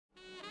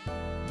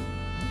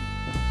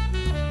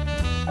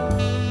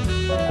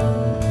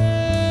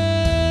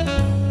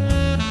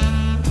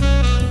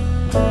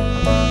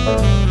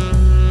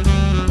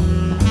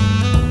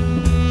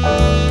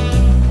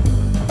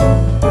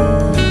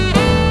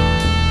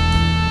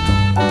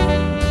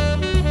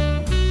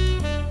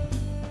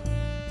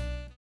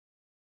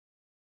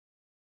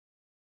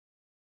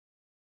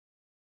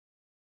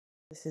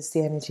This is the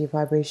energy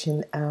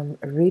vibration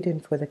reading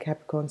for the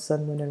Capricorn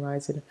Sun, Moon, and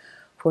Rising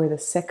for the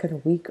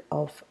second week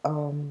of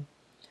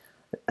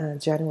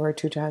January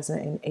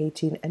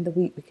 2018, and the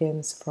week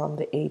begins from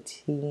the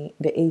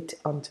 8th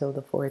until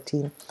the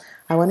 14th.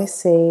 I want to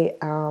say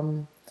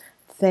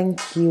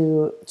thank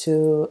you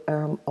to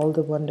all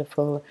the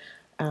wonderful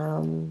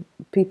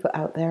people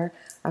out there.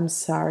 I'm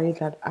sorry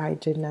that I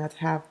did not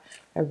have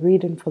a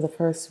reading for the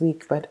first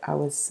week, but I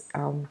was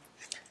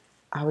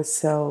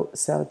so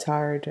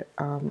tired.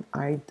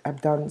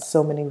 I've done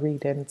so many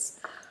readings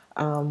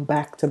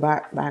back to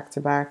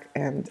back,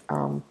 and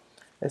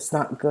it's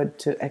not good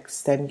to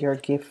extend your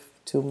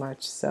gift too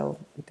much. So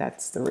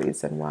that's the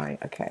reason why.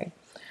 Okay.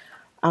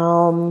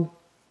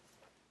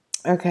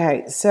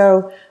 Okay.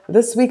 So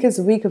this week is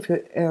a week of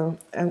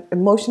an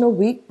emotional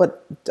week,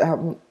 but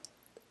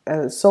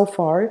so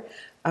far,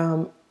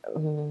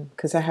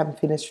 because I haven't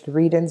finished the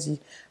readings,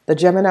 the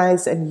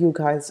Geminis and you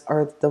guys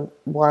are the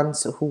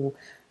ones who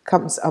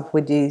comes up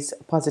with these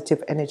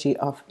positive energy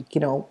of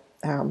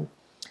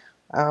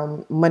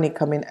money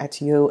coming at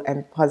you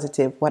and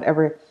positive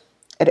whatever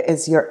it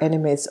is. Your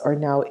enemies are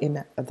now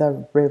in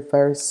the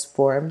reverse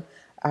form,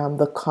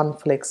 the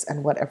conflicts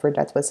and whatever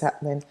that was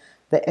happening,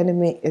 the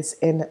enemy is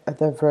in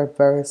the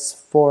reverse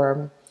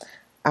form.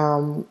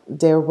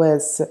 There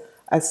was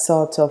a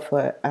sort of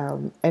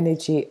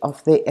energy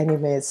of the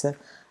enemies,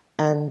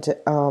 and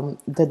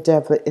the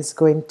devil is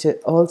going to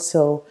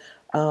also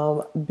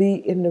be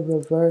in the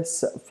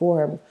reverse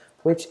form,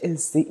 which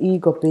is the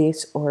ego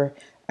base, or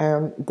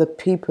the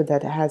people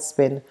that has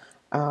been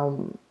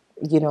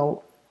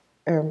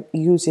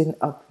using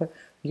up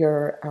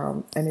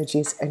your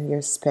energies and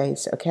your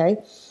space.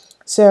 Okay,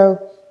 so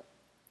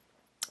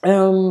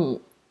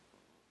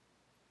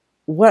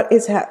what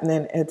is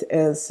happening, it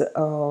is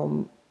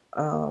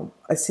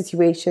a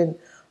situation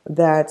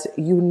that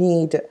you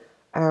need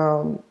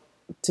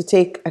to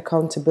take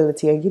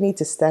accountability, and you need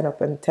to stand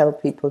up and tell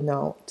people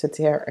no, to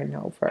tear and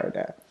no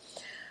further.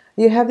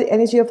 You have the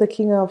energy of the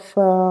king of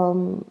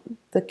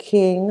the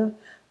king.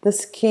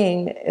 This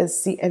king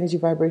is the energy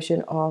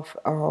vibration of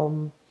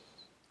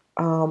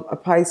a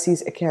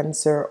Pisces, a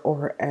Cancer,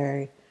 or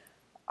a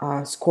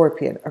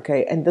Scorpion.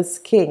 Okay, and this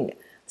king,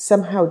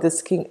 somehow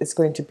this king is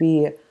going to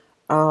be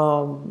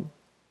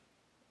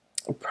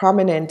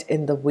prominent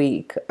in the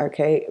week.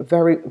 Okay,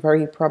 very,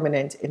 very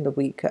prominent in the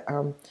week.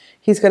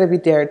 He's going to be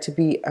there to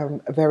be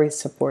very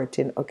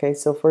supporting. Okay,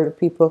 so for the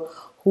people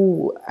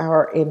who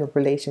are in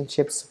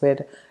relationships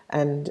with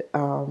and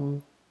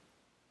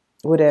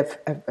with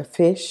a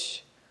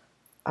fish,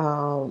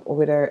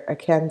 with a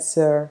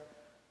Cancer,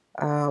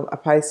 a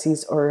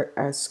Pisces, or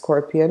a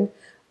Scorpion,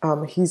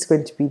 he's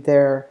going to be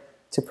there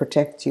to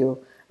protect you.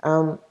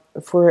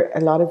 For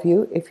a lot of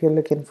you, if you're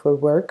looking for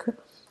work,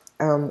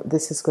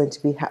 this is going to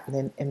be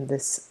happening in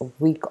this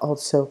week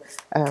also.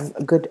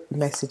 Good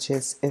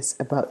messages is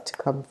about to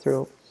come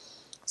through.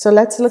 So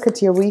let's look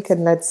at your week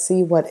and let's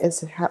see what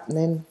is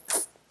happening.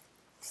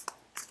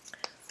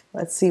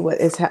 Let's see what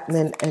is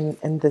happening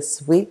in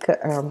this week.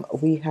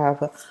 We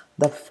have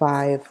the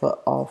Five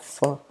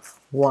of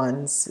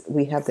Wands.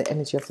 We have the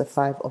energy of the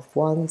Five of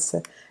Wands,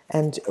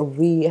 and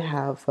we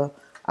have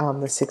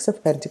the Six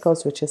of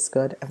Pentacles, which is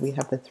good, and we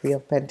have the Three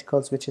of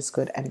Pentacles, which is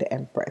good, and the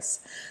Empress.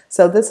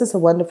 So this is a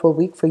wonderful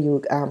week for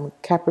you,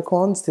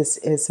 Capricorns. This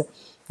is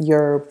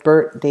your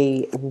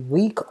birthday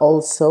week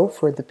also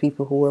for the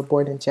people who were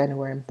born in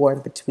January and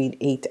born between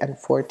 8 and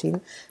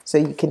 14. So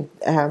you can,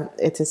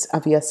 it is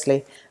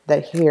obviously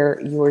that here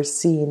you are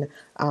seeing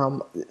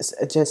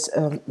just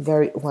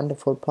very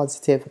wonderful,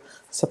 positive,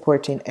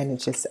 supporting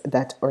energies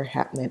that are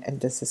happening, and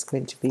this is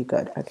going to be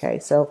good. Okay,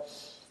 so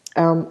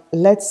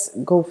let's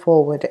go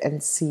forward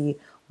and see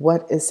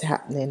what is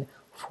happening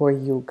for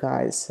you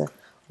guys.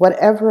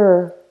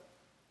 Whatever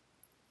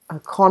a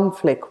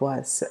conflict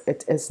was,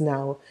 it is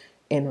now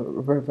in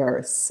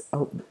reverse.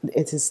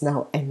 It is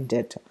now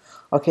ended.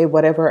 Okay,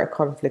 whatever a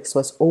conflict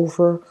was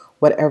over,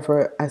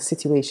 whatever a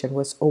situation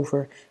was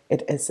over,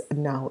 it is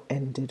now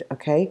ended.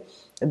 Okay,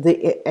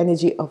 the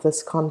energy of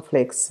this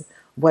conflicts,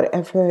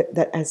 whatever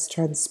that has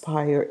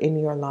transpired in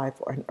your life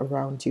or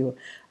around you,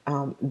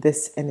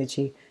 this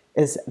energy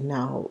is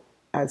now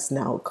has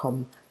now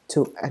come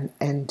to an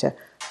end,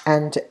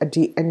 and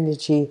the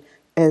energy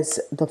is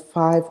the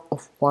Five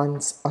of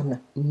Wands on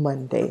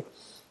Monday.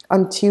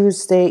 On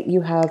Tuesday,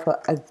 you have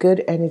a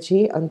good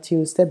energy. On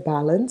Tuesday,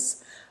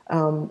 balance,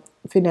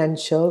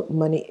 financial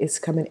money is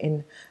coming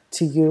in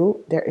to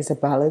you. There is a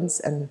balance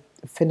and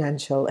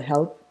financial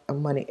help.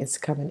 Money is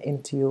coming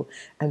into you,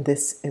 and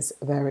this is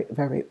very,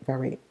 very,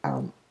 very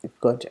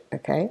good.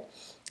 Okay,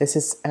 this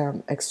is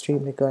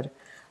extremely good.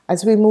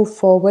 As we move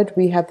forward,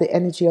 we have the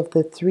energy of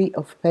the Three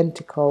of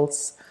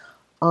Pentacles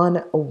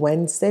on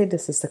Wednesday.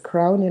 This is the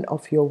crowning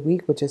of your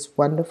week, which is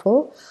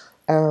wonderful.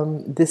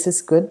 This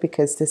is good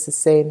because this is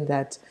saying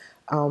that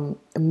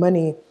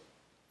money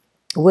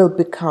will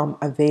become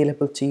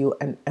available to you,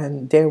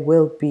 and there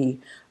will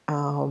be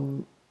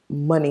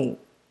money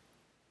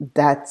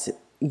that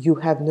you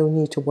have no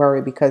need to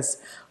worry, because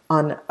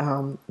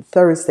On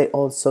Thursday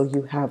also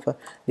you have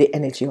the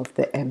energy of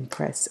the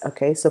Empress.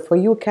 Okay, so for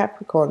you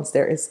Capricorns,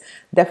 there is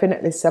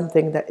definitely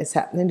something that is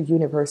happening. The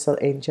universal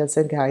angels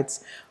and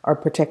guides are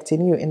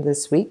protecting you in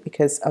this week,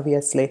 because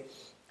obviously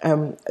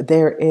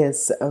there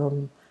is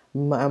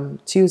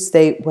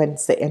Tuesday,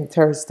 Wednesday, and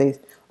Thursday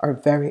are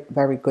very,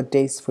 very good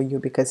days for you,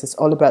 because it's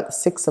all about the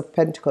Six of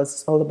Pentacles.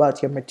 It's all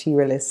about your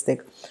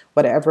materialistic,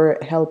 whatever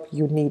help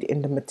you need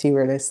in the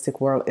materialistic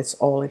world, it's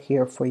all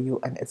here for you,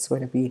 and it's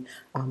going to be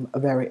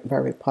very,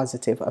 very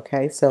positive.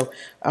 Okay, so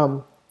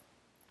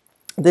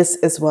this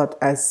is what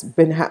has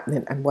been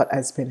happening and what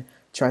has been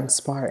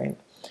transpiring.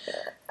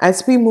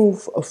 As we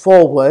move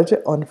forward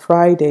on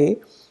Friday,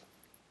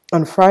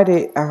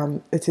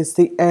 it is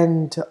the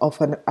end of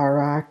an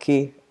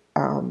hierarchy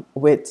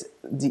with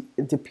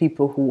the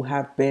people who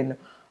have been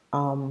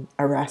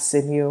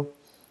harassing you.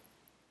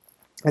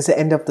 It's the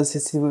end of the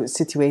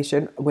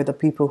situation with the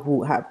people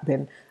who have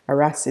been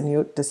harassing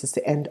you. This is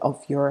the end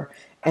of your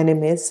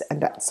enemies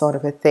and that sort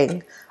of a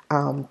thing.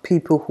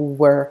 People who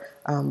were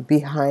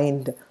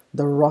behind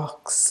the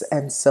rocks,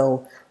 and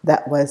so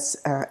that was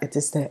it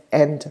is the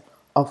end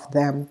of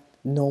them.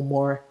 No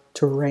more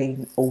to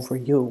reign over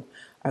you.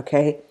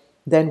 Okay,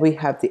 then we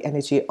have the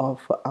energy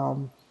of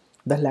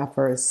the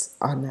Lovers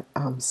on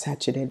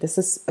Saturday. This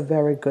is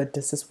very good.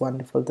 This is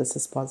wonderful. This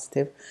is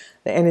positive.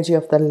 The energy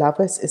of the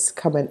Lovers is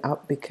coming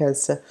up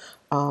because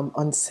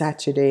on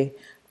Saturday,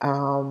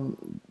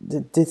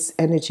 this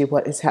energy,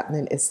 what is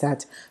happening is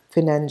that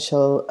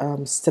financial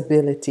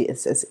stability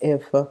is as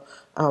if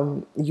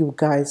you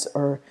guys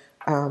are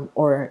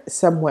or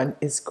someone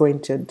is going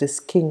to,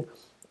 this king,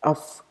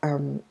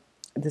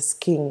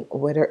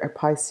 whether a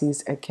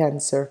Pisces, a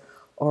Cancer,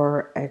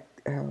 or a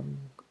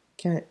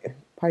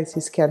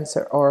Pisces,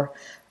 Cancer, or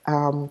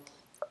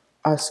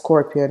a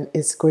Scorpion,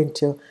 is going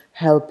to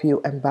help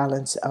you and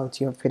balance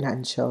out your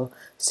financial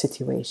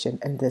situation,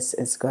 and this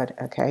is good.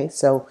 Okay,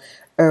 so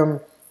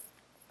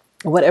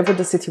whatever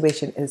the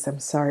situation is, I'm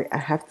sorry, I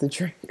have to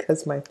drink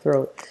because my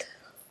throat.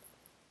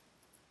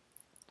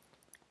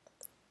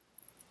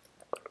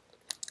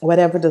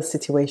 Whatever the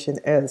situation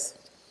is,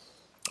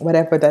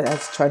 whatever that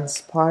has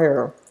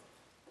transpired,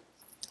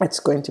 it's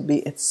going to be,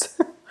 it's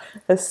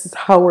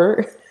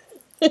sour.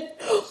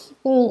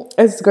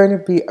 It's going to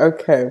be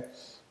okay.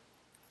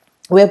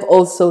 We have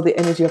also the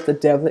energy of the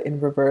Devil in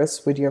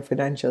reverse with your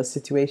financial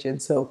situation.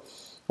 So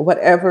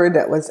whatever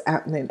that was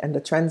happening, and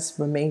the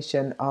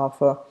transformation of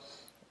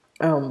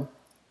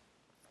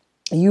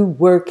you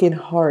working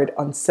hard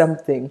on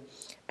something,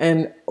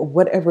 and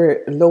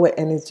whatever lower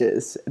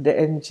energies, the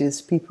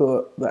energies,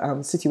 people,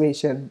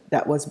 situation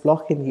that was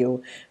blocking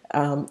you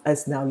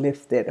has now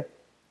lifted.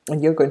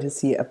 And you're going to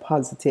see a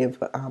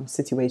positive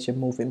situation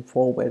moving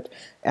forward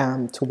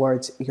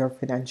towards your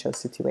financial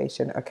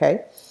situation.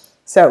 Okay,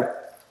 so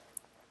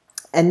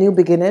a new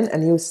beginning, a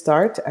new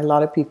start. A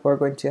lot of people are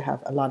going to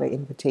have a lot of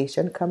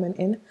invitation coming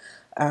in.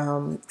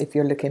 If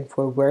you're looking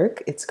for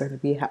work, it's going to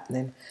be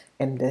happening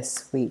in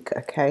this week.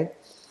 Okay,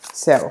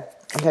 so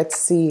let's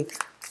see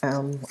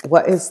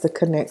what is the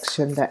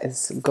connection that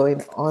is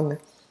going on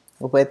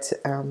with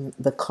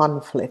the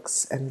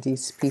conflicts and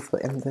these people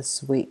in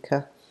this week.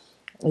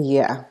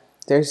 Yeah,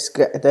 there's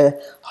the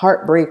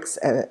heartbreaks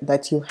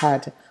that you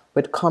had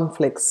with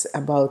conflicts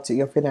about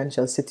your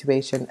financial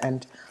situation,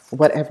 and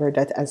whatever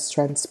that has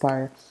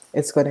transpired,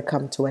 it's going to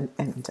come to an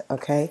end.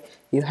 Okay,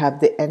 you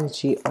have the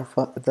energy of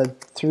the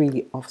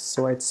Three of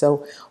Swords.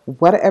 So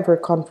whatever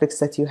conflicts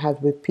that you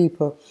had with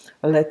people,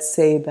 let's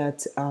say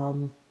that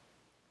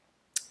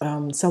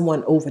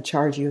someone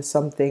overcharge you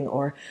something,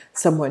 or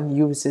someone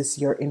uses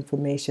your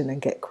information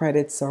and get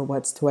credits or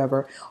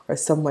whatsoever, or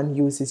someone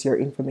uses your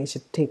information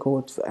to take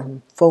out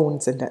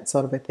phones and that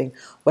sort of a thing.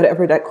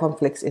 Whatever that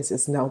conflict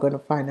is now going to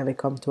finally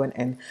come to an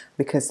end,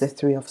 because the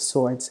Three of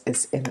Swords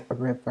is in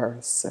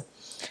reverse.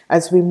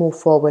 As we move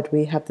forward,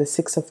 we have the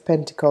Six of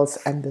Pentacles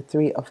and the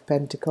Three of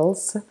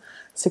Pentacles.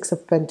 Six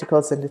of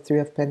Pentacles and the Three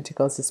of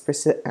Pentacles is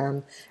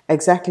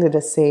exactly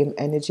the same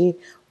energy.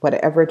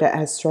 Whatever that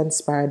has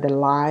transpired, the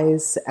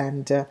lies,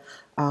 and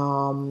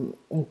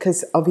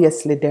because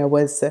obviously there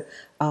was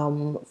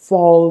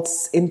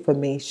false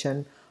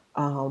information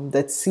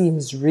that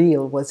seems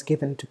real was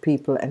given to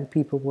people, and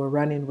people were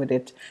running with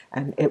it,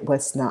 and it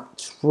was not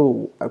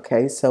true.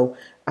 Okay, so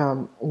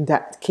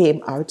that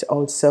came out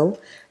also.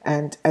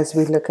 And as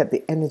we look at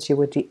the energy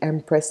with the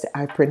Empress, the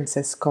High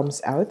Priestess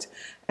comes out,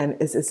 and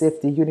it's as if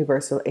the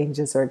universal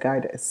angels or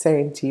guide is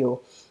saying to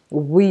you,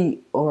 we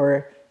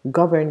are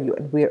govern you,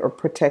 and we are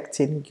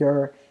protecting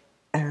your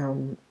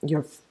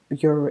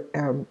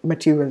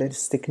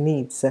materialistic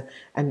needs,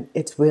 and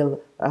it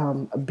will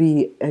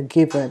be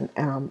given.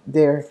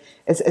 There,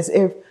 it's as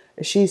if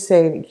she's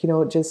saying, you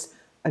know, just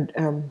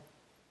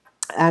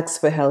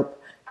ask for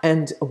help,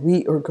 and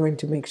we are going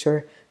to make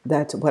sure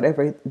that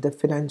whatever the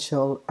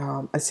financial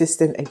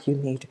assistance that you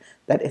need,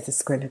 that it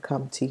is going to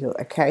come to you.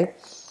 Okay,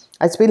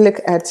 as we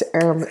look at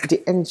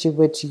the energy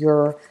with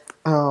your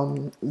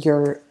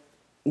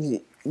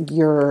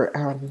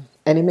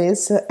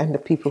enemies and the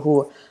people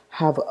who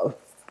have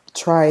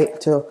tried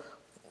to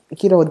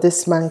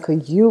dismantle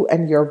you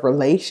and your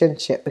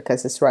relationship,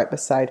 because it's right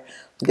beside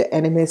the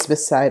enemies,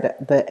 beside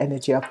the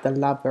energy of the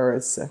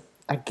lovers.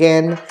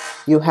 Again,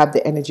 you have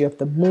the energy of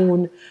the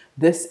moon.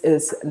 This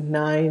is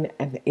 9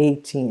 and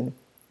 18.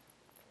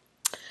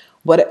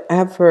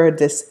 Whatever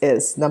this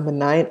is, number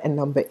 9 and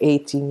number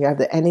 18, you have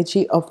the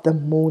energy of the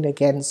moon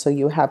again. So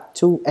you have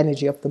two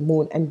energy of the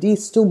moon, and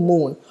these two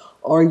moon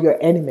are your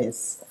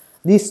enemies.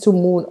 These two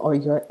moon are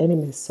your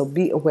enemies. So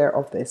be aware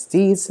of this.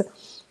 These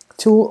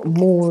two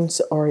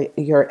moons are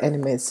your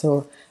enemies.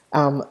 So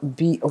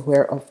be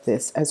aware of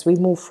this. As we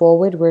move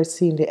forward, we're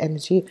seeing the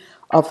energy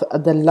of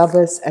the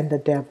lovers and the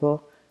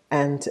devil.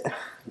 And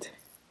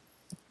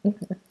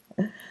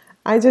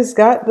I just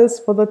got this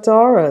for the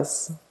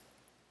Taurus.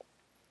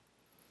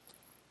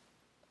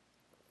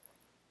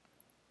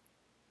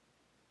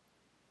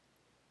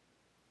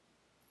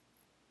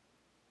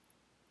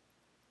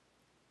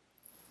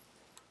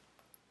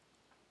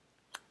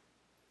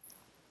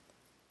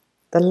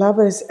 The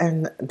lovers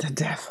and the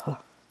devil.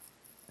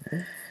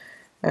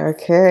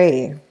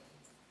 Okay.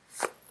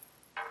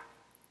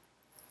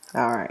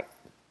 All right.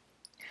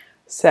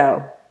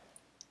 So,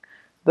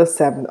 the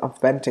Seven of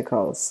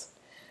Pentacles.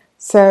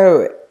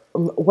 So,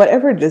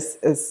 whatever this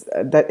is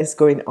that is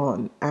going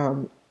on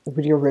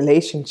with your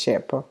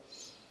relationship,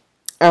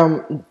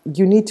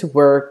 you need to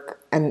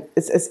work, and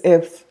it's as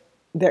if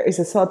there is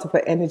a sort of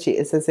an energy.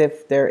 It's as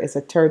if there is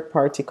a third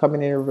party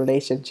coming in a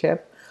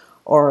relationship,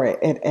 or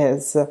it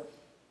is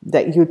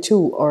that you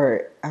two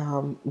are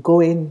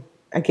going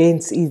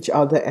against each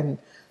other, and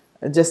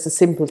just a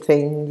simple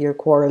thing you're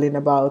quarreling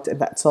about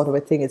and that sort of a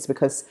thing. It's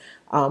because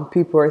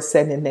people are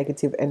sending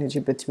negative energy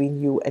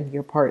between you and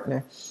your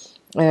partner.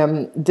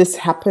 This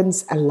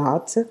happens a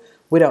lot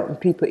without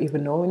people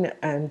even knowing,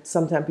 and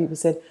sometimes people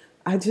say,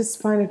 I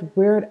just find it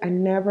weird, I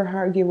never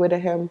argue with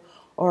him,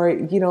 or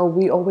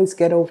we always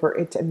get over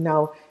it, and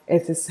now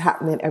it is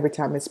happening every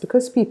time. It's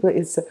because people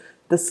is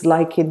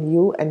disliking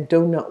you and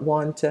do not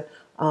want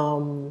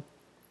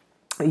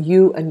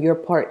you and your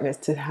partners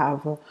to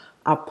have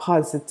a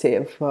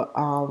positive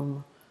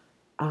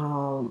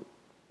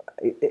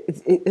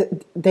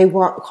they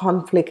want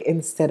conflict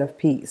instead of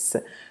peace,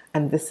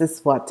 and this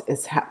is what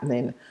is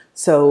happening.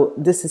 So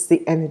this is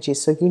the energy.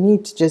 So you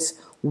need to just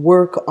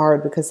work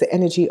hard, because the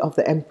energy of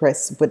the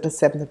Empress with the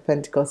Seven of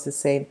Pentacles is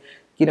saying,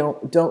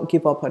 don't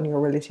give up on your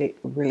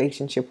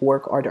relationship.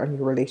 Work hard on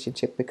your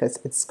relationship, because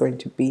it's going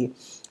to be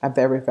a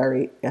very,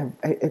 very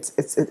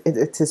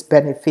it is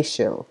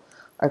beneficial.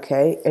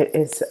 Okay, it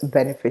is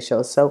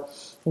beneficial. So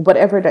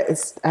whatever that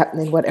is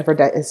happening, whatever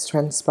that is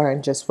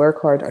transpiring, just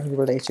work hard on your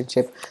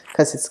relationship,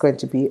 because it's going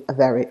to be a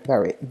very,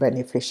 very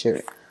beneficial.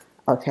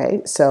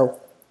 Okay, so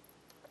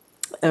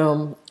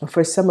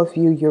for some of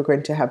you, you're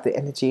going to have the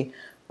energy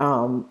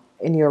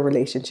in your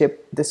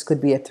relationship. This could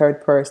be a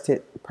third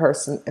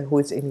person who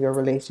is in your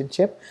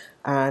relationship.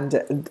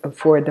 And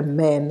for the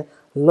men,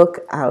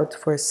 look out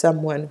for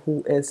someone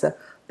who is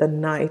the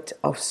Knight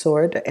of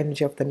Sword, the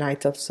energy of the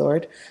Knight of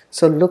Sword.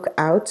 So look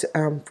out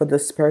for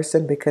this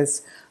person,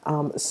 because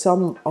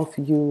some of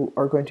you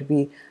are going to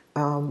be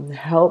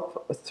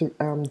help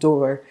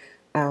door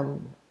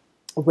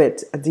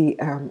with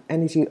the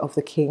energy of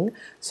the King.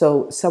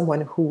 So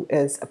someone who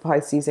is a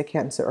Pisces, a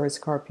Cancer, or a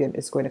Scorpion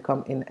is going to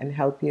come in and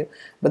help you.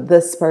 But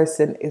this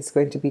person is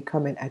going to be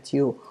coming at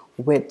you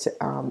with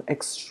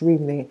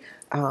extremely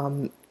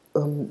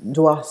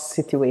dual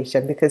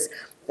situation, because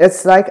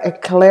it's like a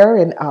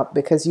clearing up,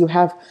 because you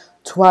have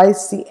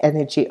twice the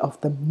energy of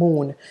the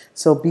moon.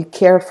 So be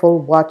careful,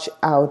 watch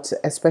out,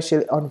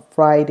 especially on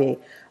Friday.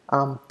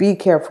 Be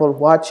careful,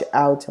 watch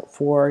out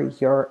for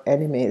your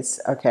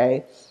enemies.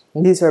 Okay,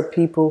 these are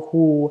people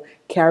who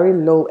carry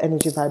low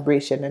energy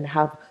vibration and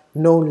have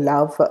no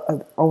love,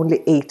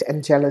 only hate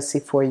and jealousy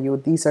for you.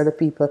 These are the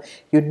people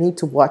you need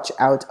to watch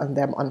out on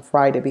them on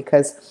Friday,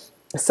 because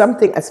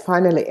something has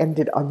finally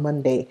ended on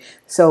Monday.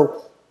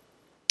 So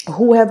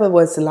whoever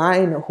was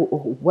lying,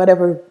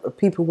 whatever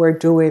people were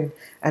doing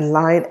and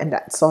lying and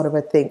that sort of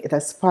a thing, it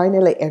has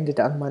finally ended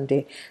on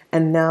Monday.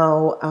 And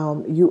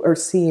now you are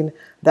seeing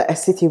that a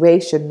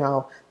situation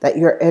now that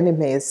your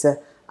enemies,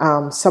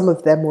 some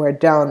of them were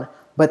down,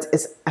 but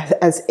it's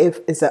as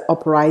if it's an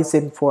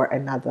uprising for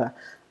another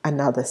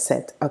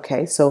set.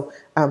 Okay, so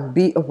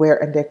be aware,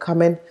 and they're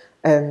coming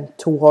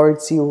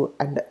towards you,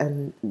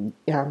 and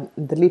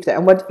believe that.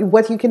 And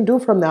what you can do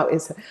from now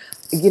is,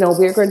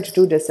 we're going to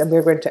do this, and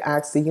we're going to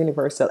ask the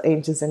universal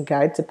angels and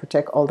guides to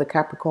protect all the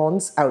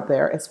Capricorns out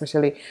there,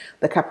 especially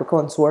the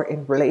Capricorns who are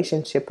in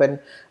relationship, and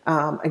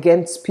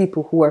against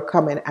people who are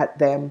coming at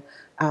them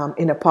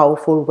in a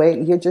powerful way.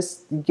 You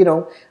just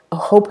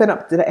open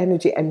up to the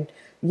energy, and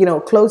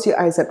close your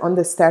eyes and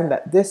understand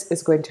that this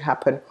is going to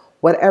happen.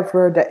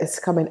 Whatever that is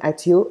coming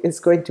at you is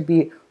going to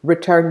be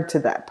returned to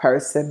that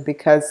person,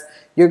 because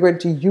you're going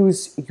to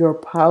use your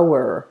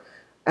power.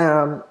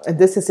 And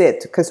this is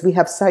it, because we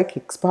have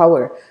psychic's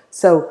power.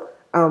 So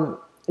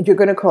you're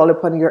going to call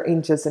upon your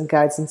angels and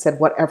guides and said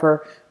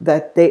whatever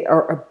that they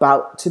are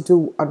about to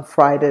do on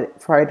Friday.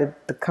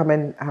 The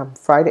coming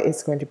Friday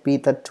is going to be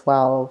the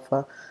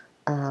 12th.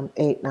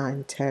 8,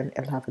 9, 10,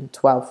 11,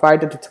 12,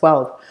 Friday the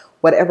 12th,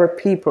 whatever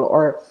people,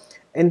 or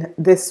in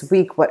this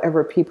week,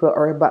 whatever people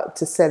are about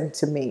to send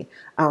to me,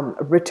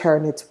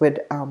 return it with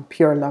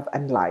pure love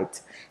and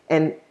light.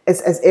 And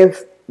it's as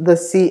if the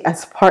sea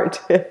has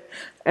parted.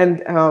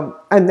 And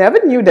I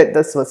never knew that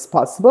this was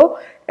possible.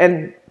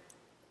 And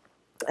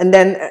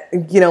then,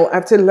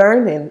 after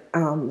learning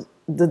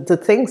the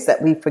things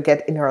that we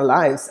forget in our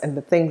lives, and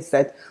the things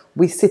that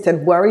we sit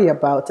and worry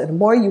about, and the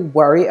more you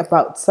worry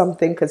about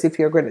something, because if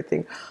you're going to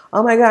think,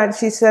 oh my God,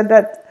 she said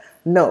that,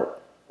 no,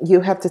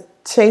 you have to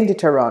change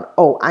it around.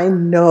 Oh, I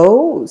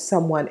know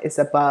someone is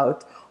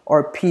about,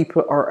 or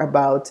people are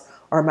about,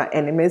 or my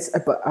enemies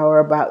are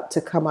about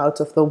to come out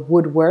of the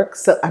woodwork,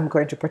 so I'm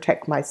going to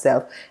protect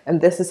myself. And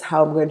this is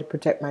how I'm going to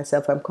protect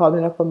myself. I'm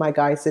calling upon my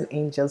guides and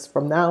angels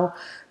from now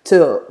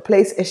to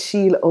place a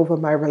shield over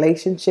my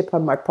relationship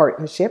and my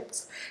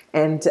partnerships,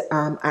 and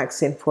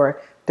asking for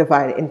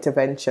divine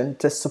intervention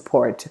to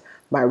support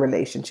my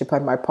relationship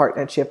and my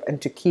partnership,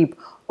 and to keep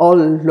all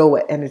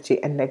lower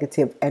energy and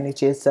negative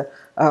energies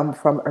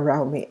from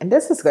around me. And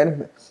this is going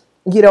to,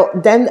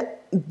 then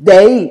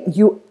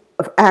you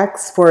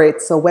ask for it.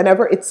 So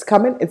whenever it's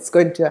coming, it's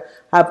going to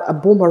have a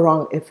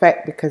boomerang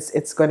effect, because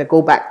it's going to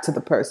go back to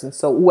the person.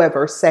 So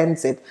whoever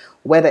sends it,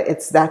 whether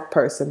it's that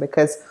person,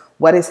 because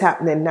what is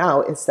happening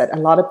now is that a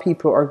lot of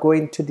people are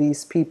going to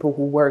these people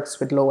who works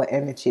with lower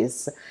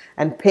energies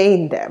and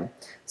paying them.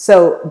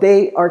 So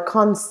they are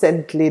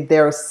constantly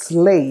their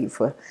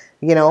slave,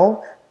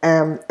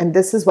 and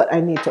this is what I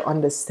need to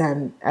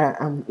understand,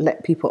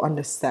 let people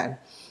understand.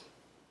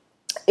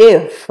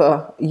 If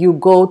you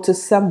go to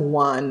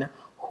someone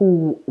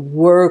who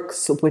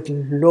works with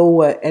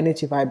lower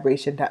energy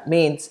vibration, that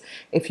means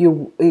if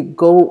you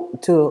go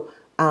to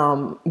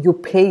you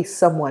pay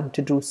someone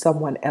to do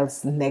someone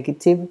else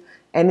negative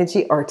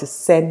energy, or to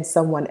send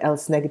someone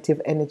else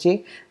negative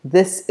energy,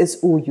 this is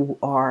who you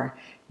are.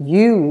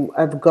 You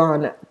have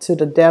gone to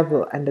the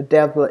devil, and the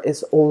devil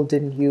is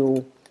holding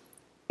you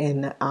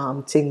in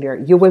thing there.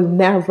 You will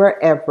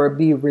never ever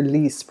be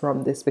released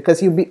from this,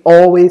 because you'll be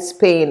always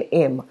paying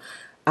him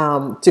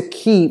to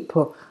keep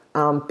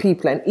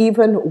people. And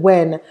even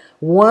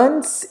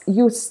once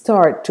you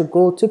start to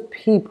go to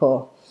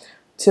people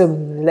to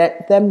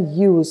let them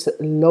use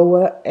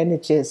lower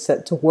energies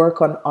to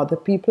work on other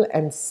people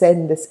and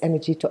send this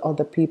energy to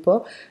other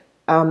people,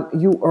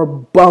 you are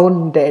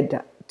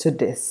bounded to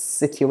this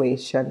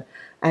situation,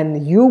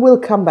 and you will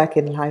come back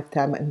in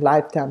lifetime and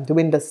lifetime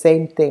doing the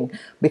same thing,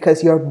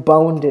 because you're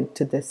bounded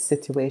to this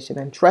situation.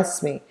 And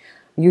trust me,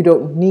 you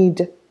don't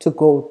need to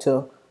go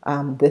to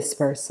this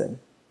person.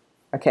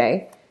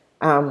 Okay,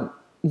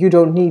 you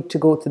don't need to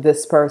go to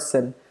this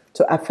person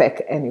to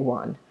affect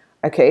anyone.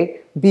 Okay,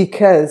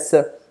 because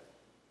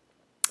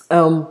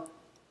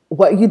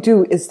what you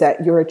do is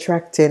that you're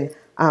attracting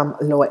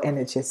lower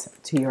energies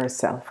to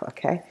yourself.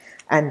 Okay,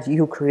 and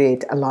you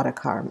create a lot of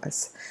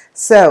karmas.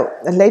 So,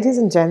 ladies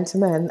and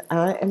gentlemen,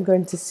 I am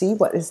going to see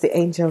what is the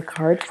angel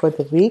card for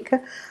the week.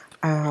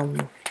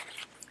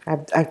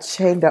 I've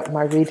changed up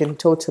my reading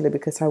totally,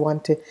 because I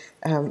want to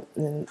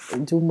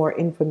do more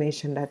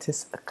information that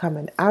is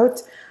coming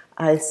out.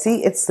 I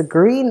see it's the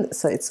green,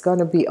 so it's going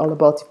to be all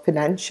about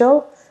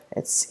financial.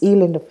 It's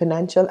healing the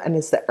financial, and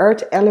it's the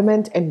earth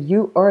element, and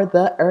you are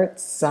the earth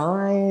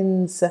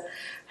signs.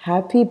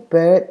 Happy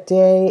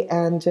birthday.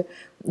 And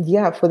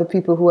yeah, for the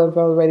people who have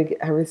already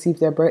received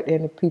their birthday,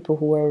 and the people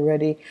who are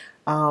already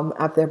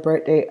at their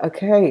birthday.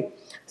 Okay,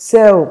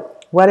 so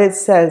what it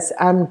says,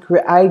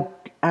 I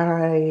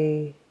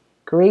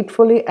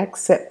gratefully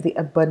accept the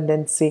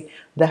abundancy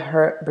the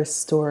hurt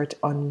restored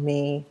on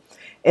me.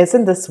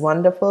 Isn't this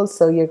wonderful?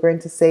 So you're going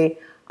to say,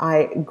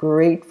 I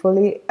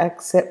gratefully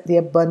accept the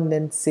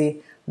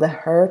abundancy the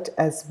hurt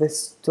has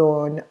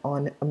restored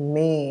on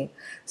me.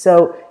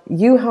 So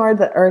you are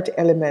the earth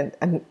element.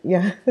 And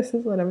yeah, this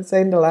is what I'm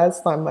saying the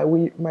last time.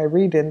 My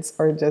readings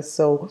are just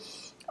so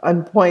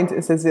on point.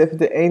 It's as if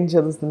the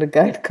angels and the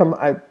guide come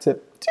out to,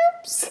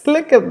 oops,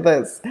 look at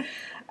this.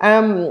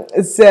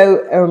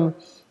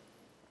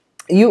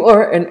 You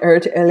are an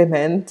earth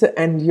element,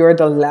 and you're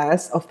the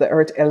last of the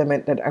earth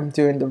element that I'm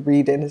doing the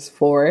readings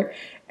for.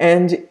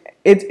 And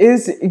it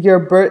is your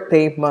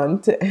birthday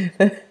month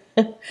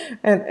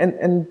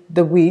and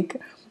the week.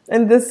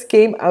 And this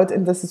came out,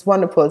 and this is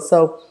wonderful.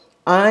 So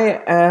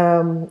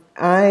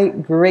I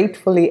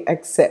gratefully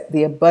accept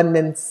the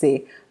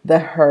abundancy the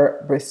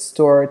hurt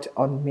restored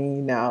on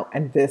me now.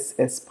 And this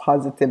is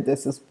positive.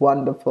 This is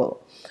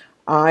wonderful.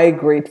 I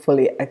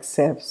gratefully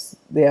accept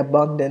the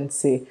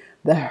abundancy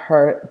the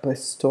hurt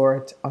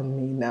restored on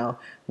me now.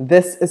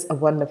 This is a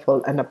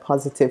wonderful and a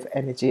positive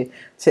energy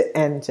to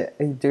end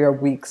your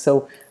week.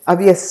 So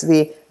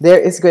obviously there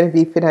is going to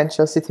be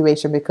financial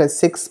situation, because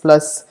 6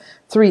 plus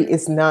 3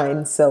 is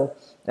 9. So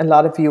a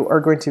lot of you are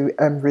going to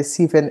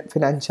receive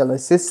financial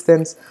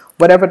assistance.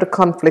 Whatever the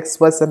conflicts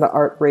was and the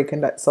heartbreak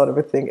and that sort of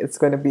a thing, it's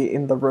going to be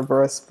in the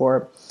reverse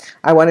form.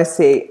 I want to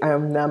say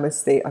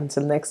namaste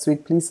until next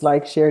week. Please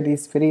like, share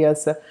these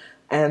videos,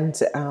 and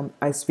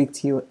I speak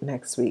to you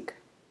next week.